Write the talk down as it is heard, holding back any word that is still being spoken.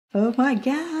Oh my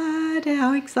God,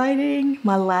 how exciting.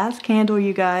 My last candle,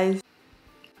 you guys.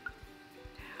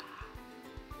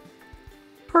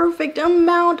 Perfect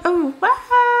amount of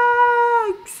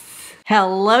wax.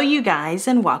 Hello, you guys,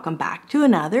 and welcome back to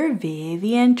another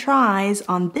Vivian Tries.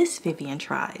 On this Vivian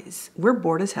Tries, we're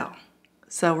bored as hell.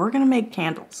 So we're gonna make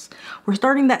candles. We're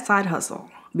starting that side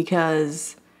hustle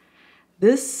because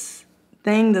this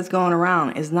thing that's going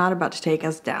around is not about to take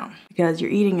us down because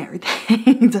you're eating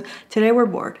everything. Today we're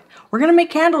bored. We're gonna make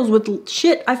candles with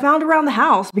shit I found around the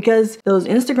house because those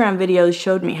Instagram videos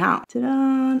showed me how.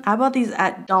 Ta-da! I bought these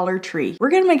at Dollar Tree.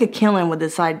 We're gonna make a killing with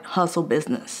this side hustle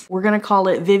business. We're gonna call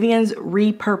it Vivian's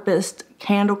Repurposed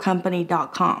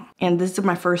Candlecompany.com. And this is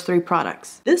my first 3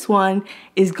 products. This one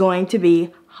is going to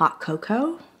be hot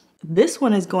cocoa. This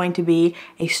one is going to be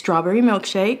a strawberry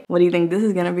milkshake. What do you think this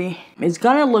is gonna be? It's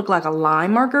gonna look like a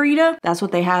lime margarita. That's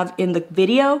what they have in the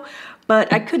video,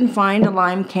 but I couldn't find a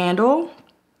lime candle,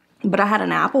 but I had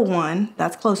an apple one.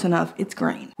 That's close enough, it's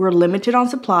green. We're limited on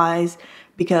supplies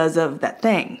because of that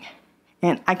thing.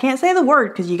 And I can't say the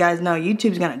word because you guys know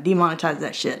YouTube's gonna demonetize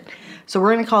that shit. So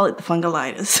we're gonna call it the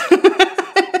fungolitis.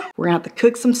 We're gonna have to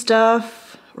cook some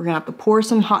stuff. We're gonna have to pour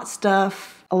some hot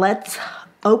stuff. Let's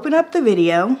open up the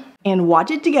video and watch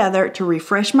it together to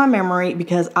refresh my memory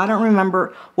because I don't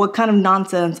remember what kind of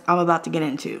nonsense I'm about to get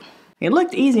into. It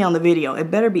looked easy on the video.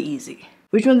 It better be easy.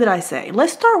 Which one did I say?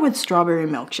 Let's start with strawberry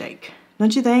milkshake.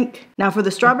 Don't you think? Now for the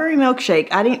strawberry milkshake,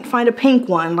 I didn't find a pink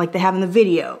one like they have in the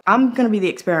video. I'm gonna be the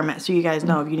experiment so you guys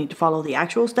know if you need to follow the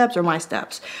actual steps or my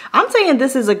steps. I'm saying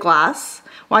this is a glass.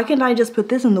 Why can't I just put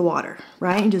this in the water,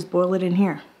 right? And just boil it in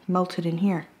here, melt it in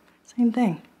here. Same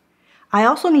thing. I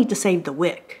also need to save the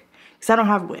wick because I don't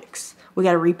have wicks. We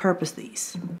got to repurpose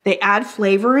these. They add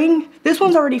flavoring. This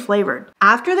one's already flavored.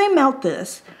 After they melt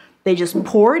this, they just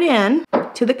pour it in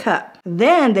to the cup.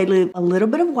 Then they leave a little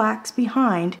bit of wax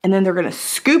behind and then they're going to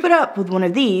scoop it up with one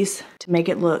of these to make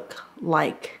it look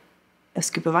like a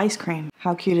scoop of ice cream.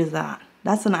 How cute is that?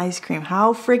 That's an ice cream.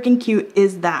 How freaking cute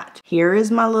is that? Here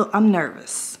is my little, I'm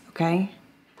nervous, okay?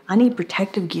 I need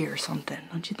protective gear or something,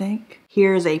 don't you think?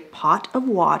 Here's a pot of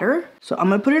water. So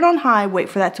I'm gonna put it on high, wait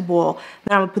for that to boil.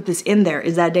 Then I'm gonna put this in there.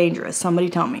 Is that dangerous? Somebody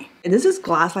tell me. This is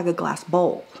glass like a glass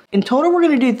bowl. In total, we're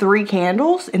gonna do 3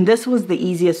 candles and this was the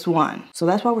easiest one. So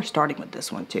that's why we're starting with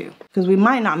this one too. Because we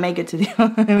might not make it to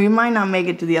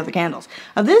the other candles.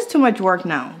 If this is too much work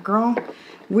now, girl,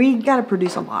 we gotta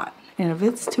produce a lot. And if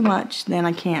it's too much, then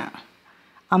I can't.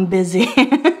 I'm busy.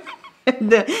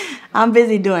 I'm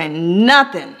busy doing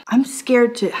nothing. I'm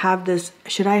scared to have this.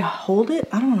 Should I hold it?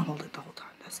 I don't want to hold it the whole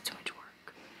time. That's too much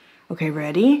work. Okay,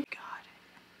 ready? God.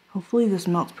 Hopefully this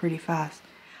melts pretty fast.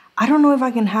 I don't know if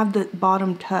I can have the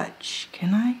bottom touch.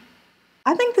 Can I?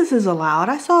 I think this is allowed.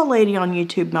 I saw a lady on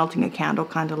YouTube melting a candle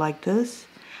kind of like this,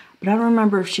 but I don't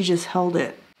remember if she just held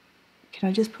it. Can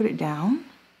I just put it down?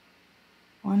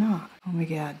 Why not? Oh my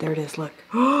God, there it is, look.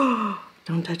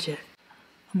 Don't touch it.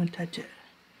 I'm gonna touch it.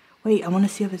 Wait, I want to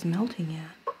see if it's melting yet.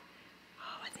 Oh,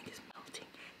 I think it's melting.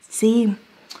 See?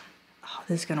 Oh,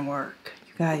 this is going to work.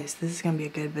 You guys, this is going to be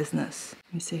a good business.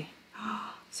 Let me see.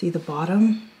 See the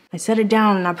bottom? I set it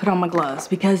down and I put on my gloves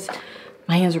because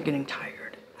my hands are getting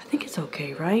tired. I think it's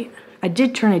okay, right? I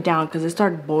did turn it down because it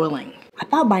started boiling. I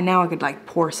thought by now I could like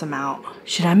pour some out.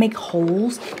 Should I make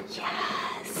holes?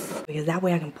 Yes. Because that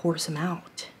way I can pour some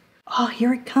out. Oh,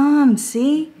 here it comes.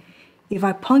 See? If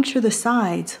I puncture the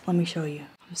sides, let me show you.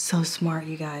 I'm so smart,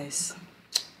 you guys.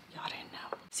 Y'all didn't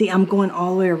know. See, I'm going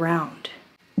all the way around.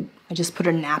 I just put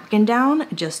a napkin down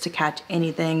just to catch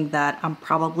anything that I'm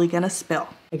probably gonna spill.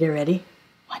 Okay, ready?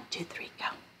 1, 2, 3, go.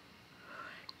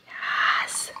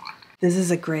 Yes. This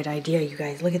is a great idea, you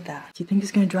guys. Look at that. Do you think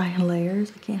it's gonna dry in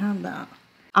layers? I can't have that.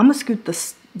 I'm gonna scoop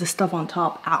the stuff on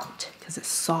top out because it's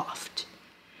soft.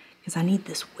 Because I need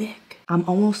this wick. I'm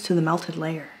almost to the melted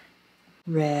layer.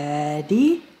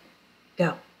 Ready?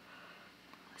 Go.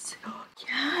 Oh,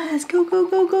 yes, go, go,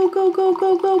 go, go, go, go,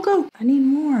 go, go, go. I need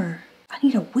more. I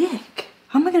need a wick.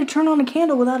 How am I gonna turn on a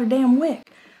candle without a damn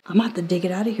wick? I'm gonna have to dig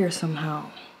it out of here somehow.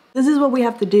 This is what we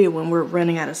have to do when we're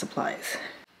running out of supplies.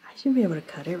 I should be able to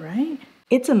cut it, right?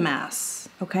 It's a mess,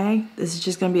 okay? This is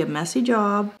just gonna be a messy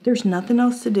job. There's nothing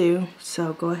else to do,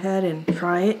 so go ahead and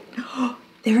try it. Oh,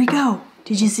 there we go.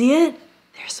 Did you see it?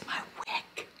 There's my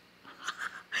wick.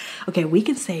 Okay, we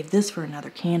can save this for another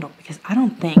candle because I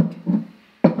don't think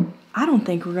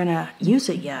we're gonna use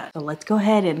it yet. So let's go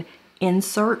ahead and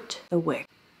insert the wick.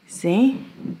 See?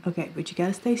 Okay, but you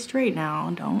gotta stay straight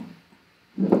now. Don't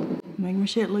make my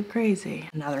shit look crazy.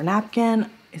 Another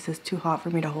napkin. Is this too hot for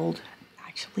me to hold?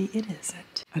 Actually, it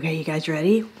isn't. Okay, you guys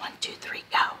ready? 1, 2, 3,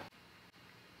 go.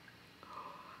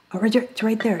 Oh, it's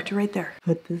right there, it's right there.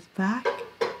 Put this back.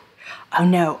 Oh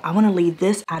no, I want to leave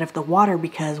this out of the water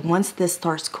because once this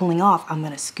starts cooling off, I'm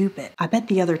going to scoop it. I bet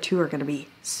the other two are going to be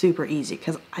super easy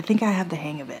because I think I have the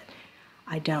hang of it.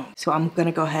 I don't. So I'm going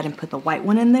to go ahead and put the white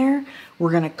one in there.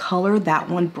 We're going to color that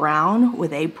one brown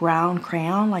with a brown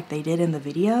crayon like they did in the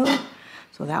video.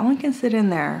 So that one can sit in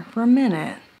there for a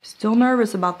minute. Still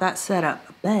nervous about that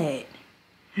setup, but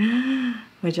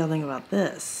what y'all think about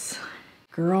this?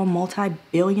 Girl,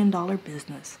 multi-billion-dollar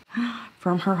business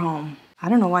from her home. I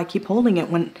don't know why I keep holding it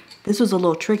when this was a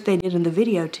little trick they did in the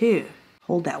video too.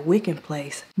 Hold that wick in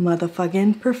place.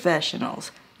 Motherfucking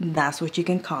professionals. That's what you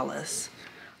can call us.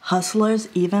 Hustlers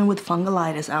even with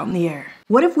fungalitis out in the air.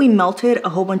 What if we melted a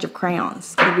whole bunch of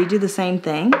crayons? Could we do the same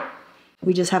thing?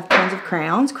 We just have tons of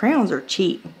crayons. Crayons are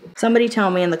cheap. Somebody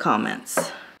tell me in the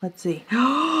comments. Let's see.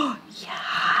 Oh,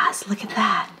 yes, look at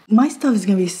that. My stuff is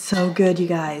gonna be so good, you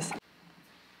guys.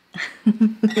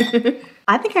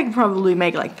 I think I could probably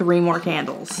make like 3 more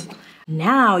candles.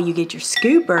 Now you get your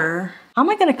scooper. How am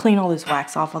I gonna clean all this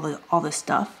wax off all this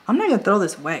stuff? I'm not gonna throw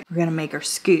this away. We're gonna make our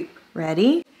scoop.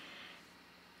 Ready?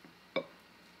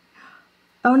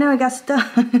 Oh no, I got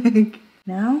stuck.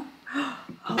 No?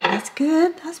 Oh, that's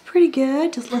good. That's pretty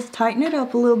good. Just let's tighten it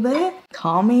up a little bit.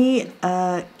 Call me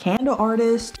a candle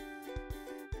artist.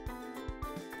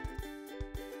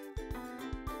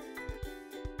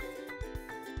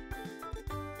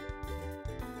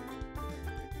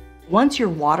 Once your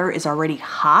water is already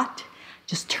hot,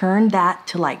 just turn that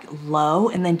to like low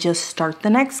and then just start the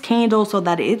next candle so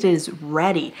that it is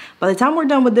ready. By the time we're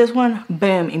done with this one,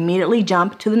 boom, immediately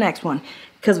jump to the next one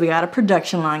because we got a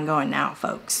production line going now,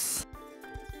 folks.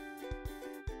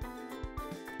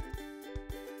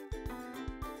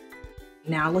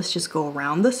 Now let's just go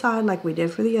around the side like we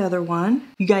did for the other one.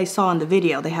 You guys saw in the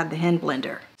video, they had the hand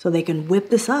blender. So they can whip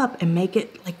this up and make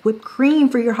it like whipped cream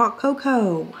for your hot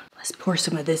cocoa. Let's pour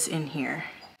some of this in here.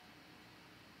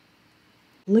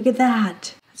 Look at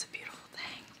that. That's a beautiful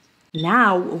thing.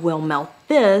 Now we'll melt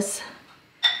this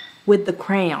with the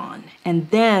crayon and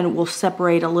then we'll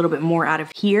separate a little bit more out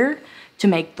of here to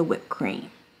make the whipped cream.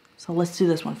 So let's do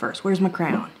this one first. Where's my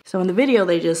crayon? So in the video,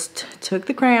 they just took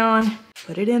the crayon,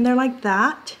 put it in there like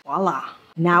that. Voila.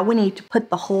 Now we need to put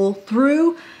the hole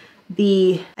through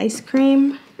the ice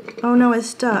cream. Oh no, it's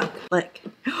stuck. Look.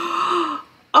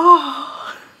 Oh.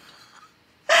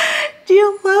 Do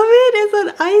you love it? It's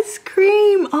an ice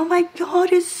cream. Oh my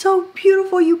God, it's so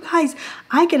beautiful, you guys.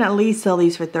 I can at least sell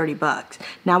these for 30 bucks.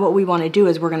 Now what we want to do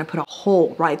is we're going to put a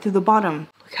hole right through the bottom.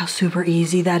 Look how super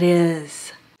easy that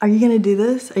is. Are you going to do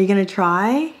this? Are you going to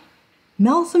try?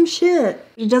 Melt some shit.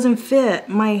 It doesn't fit.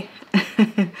 We're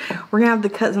going to have to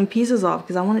cut some pieces off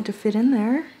because I want it to fit in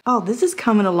there. Oh, this is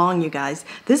coming along, you guys.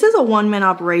 This is a one-man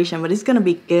operation, but it's going to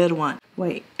be a good one.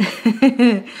 Wait.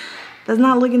 That's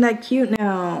not looking that cute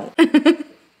now.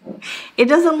 It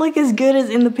doesn't look as good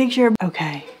as in the picture.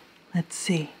 Okay, let's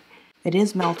see. It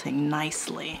is melting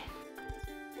nicely.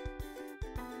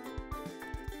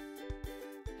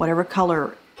 Whatever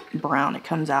color brown it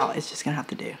comes out, it's just gonna have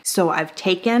to do. So I've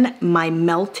taken my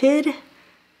melted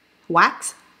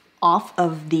wax off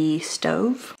of the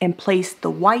stove and placed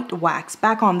the white wax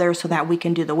back on there so that we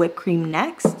can do the whipped cream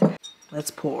next.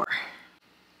 Let's pour.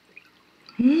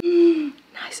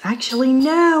 Nice. Actually,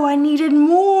 no, I needed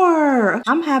more.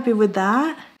 I'm happy with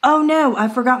that. Oh no, I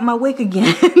forgot my wick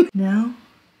again. No?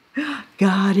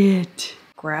 Got it.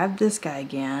 Grab this guy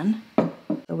again.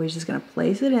 So we're just gonna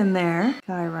place it in there.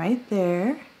 Guy right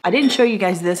there. I didn't show you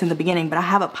guys this in the beginning, but I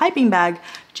have a piping bag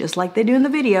just like they do in the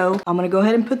video. I'm gonna go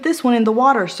ahead and put this one in the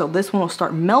water so this one will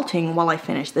start melting while I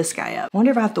finish this guy up. I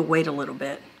wonder if I have to wait a little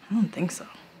bit. I don't think so.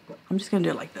 I'm just gonna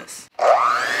do it like this.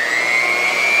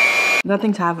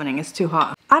 Nothing's happening, it's too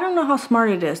hot. I don't know how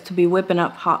smart it is to be whipping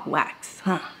up hot wax.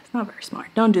 Huh, it's not very smart.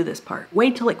 Don't do this part.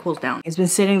 Wait till it cools down. It's been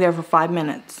sitting there for 5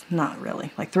 minutes. Not really,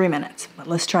 like 3 minutes, but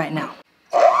let's try it now.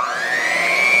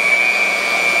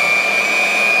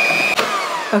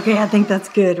 Okay, I think that's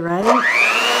good, right?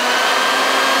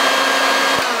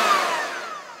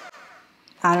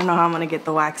 I don't know how I'm gonna get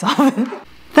the wax off it.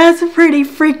 That's pretty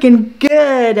freaking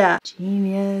good.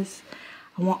 Genius.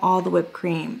 I want all the whipped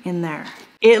cream in there.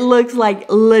 It looks like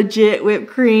legit whipped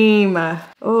cream.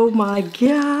 Oh my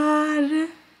God.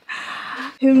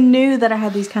 Who knew that I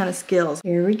had these kind of skills?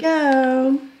 Here we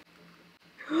go.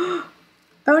 Oh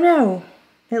no,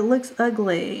 it looks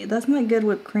ugly. That's not good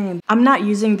whipped cream. I'm not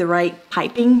using the right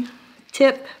piping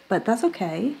tip, but that's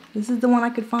okay. This is the one I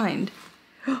could find.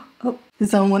 Oh, did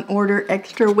someone order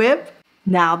extra whip?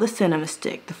 Now the cinnamon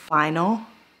stick, the final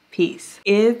piece.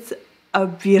 It's a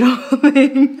beautiful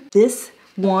thing. This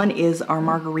one is our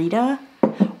margarita,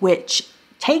 which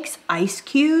takes ice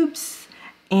cubes,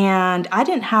 and I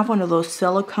didn't have one of those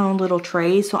silicone little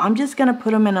trays, so I'm just gonna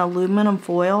put them in aluminum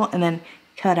foil and then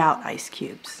cut out ice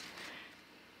cubes.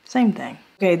 Same thing.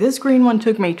 Okay, this green one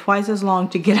took me twice as long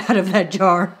to get out of that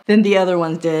jar than the other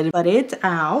ones did, but it's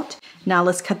out. Now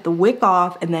let's cut the wick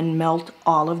off and then melt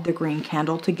all of the green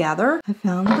candle together. I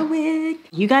found the wick.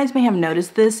 You guys may have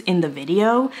noticed this in the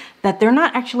video, that they're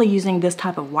not actually using this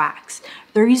type of wax.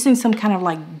 They're using some kind of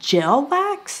like gel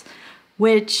wax,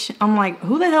 which I'm like,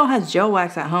 who the hell has gel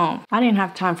wax at home? I didn't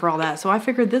have time for all that, so I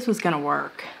figured this was gonna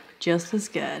work just as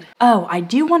good. Oh, I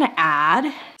do wanna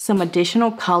add some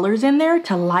additional colors in there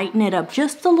to lighten it up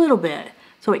just a little bit,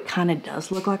 so it kind of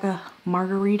does look like a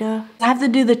margarita. I have to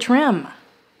do the trim.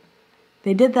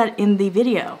 They did that in the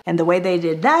video. And the way they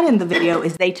did that in the video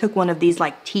is they took one of these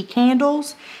like tea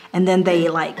candles and then they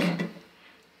like,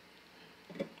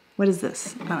 what is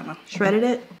this? I don't know, shredded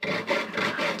it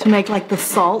to make like the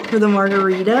salt for the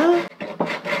margarita.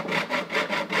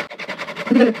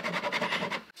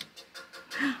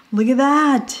 Look at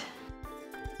that.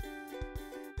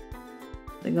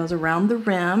 It goes around the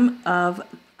rim of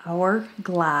our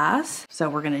glass. So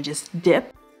we're gonna just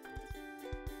dip.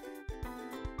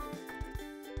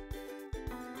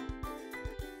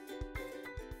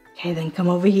 Okay, then come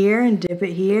over here and dip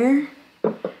it here.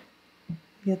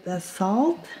 Get that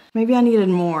salt. Maybe I needed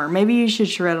more. Maybe you should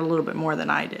shred a little bit more than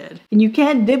I did. And you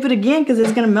can't dip it again because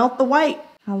it's gonna melt the white.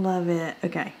 I love it.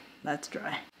 Okay, that's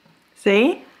dry.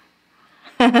 See?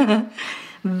 The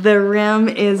rim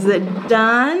is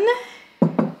done.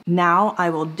 Now I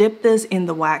will dip this in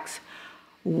the wax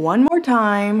one more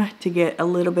time to get a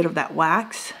little bit of that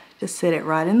wax. Just sit it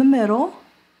right in the middle,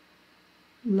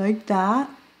 like that.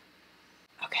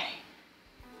 Okay.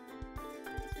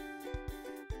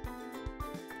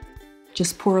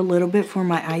 Just pour a little bit for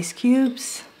my ice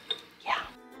cubes. Yeah.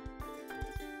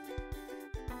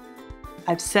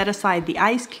 I've set aside the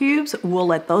ice cubes. We'll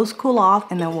let those cool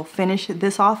off and then we'll finish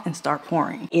this off and start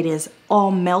pouring. It is all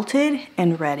melted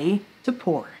and ready to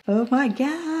pour. Oh my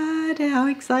God, how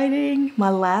exciting. My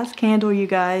last candle, you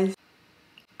guys.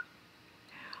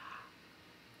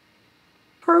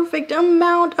 Perfect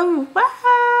amount of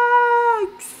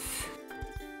wax.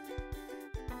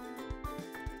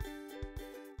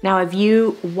 Now, if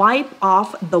you wipe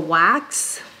off the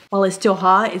wax while it's still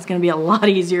hot, it's gonna be a lot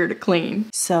easier to clean.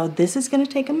 So this is gonna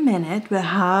take a minute, but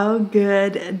how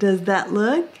good does that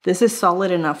look? This is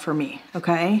solid enough for me,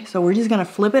 okay? So we're just gonna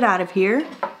flip it out of here,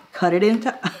 cut it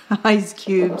into ice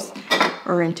cubes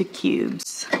or into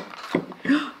cubes.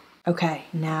 Okay,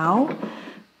 now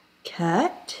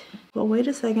cut. Well, wait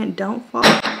a second, don't fall.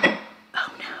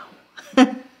 Oh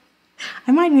no.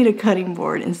 I might need a cutting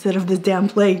board instead of this damn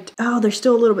plate. Oh, they're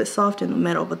still a little bit soft in the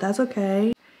middle, but that's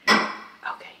okay.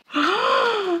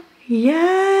 Okay.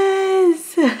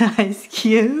 Yes, ice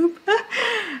cube.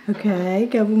 Okay,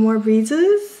 couple more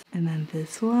pieces. And then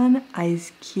this one,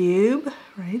 ice cube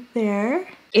right there.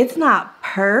 It's not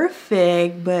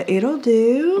perfect, but it'll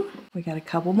do. We got a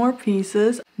couple more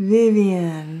pieces.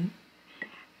 Vivian,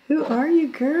 who are you,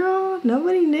 girl?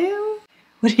 Nobody knew?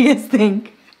 What do you guys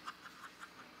think?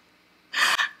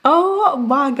 Oh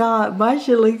my God, my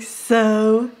shit looks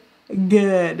so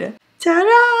good.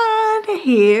 Ta-da!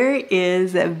 Here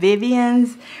is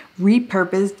Vivian's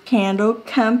repurposed candle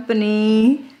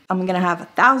company. I'm gonna have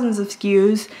thousands of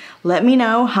SKUs. Let me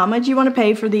know how much you wanna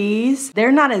pay for these.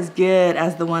 They're not as good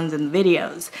as the ones in the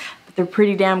videos, but they're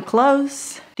pretty damn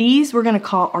close. These we're gonna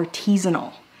call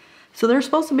artisanal. So they're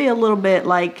supposed to be a little bit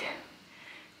like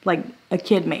a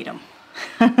kid made them.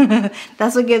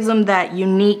 That's what gives them that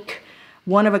unique,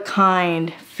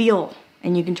 one-of-a-kind feel,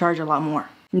 and you can charge a lot more.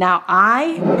 Now,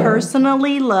 I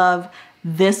personally love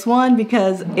this one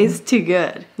because it's too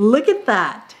good. Look at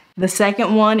that. The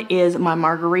second one is my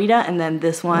margarita, and then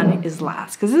this one is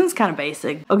last, because this is kind of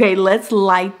basic. Okay, let's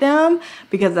light them,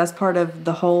 because that's part of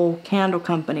the whole candle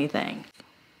company thing.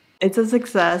 It's a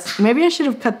success. Maybe I should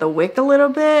have cut the wick a little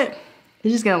bit.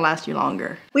 It's just gonna last you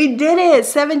longer. We did it,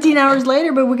 17 hours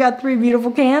later, but we got 3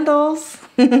 beautiful candles.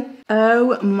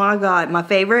 Oh my God, my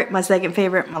favorite, my second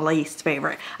favorite, my least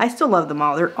favorite. I still love them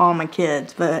all, they're all my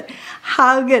kids, but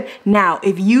how good. Now,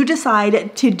 if you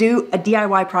decide to do a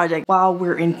DIY project while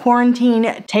we're in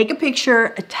quarantine, take a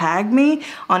picture, tag me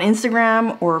on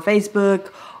Instagram or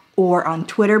Facebook or on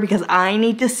Twitter, because I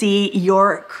need to see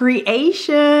your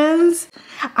creations.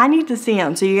 I need to see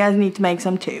them, so you guys need to make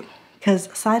some too.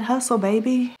 Because side hustle,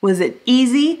 baby. Was it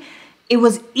easy? It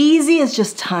was easy, it's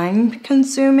just time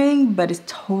consuming, but it's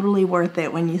totally worth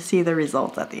it when you see the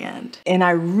results at the end. And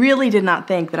I really did not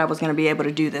think that I was gonna be able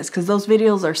to do this, because those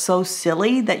videos are so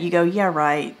silly that you go, yeah,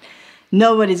 right.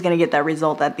 Nobody's gonna get that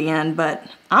result at the end, but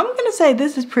I'm gonna say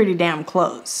this is pretty damn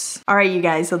close. All right, you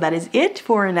guys, so that is it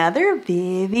for another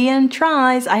Vivian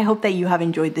Tries. I hope that you have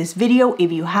enjoyed this video.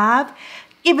 If you have,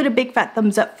 give it a big fat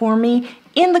thumbs up for me.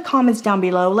 In the comments down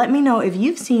below, let me know if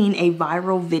you've seen a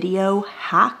viral video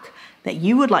hack that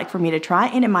you would like for me to try,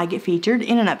 and it might get featured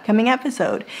in an upcoming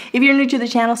episode. If you're new to the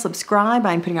channel, subscribe.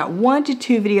 I'm putting out 1 to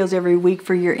 2 videos every week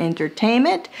for your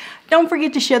entertainment. Don't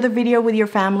forget to share the video with your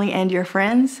family and your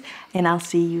friends, and I'll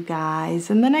see you guys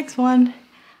in the next one.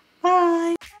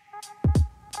 Bye.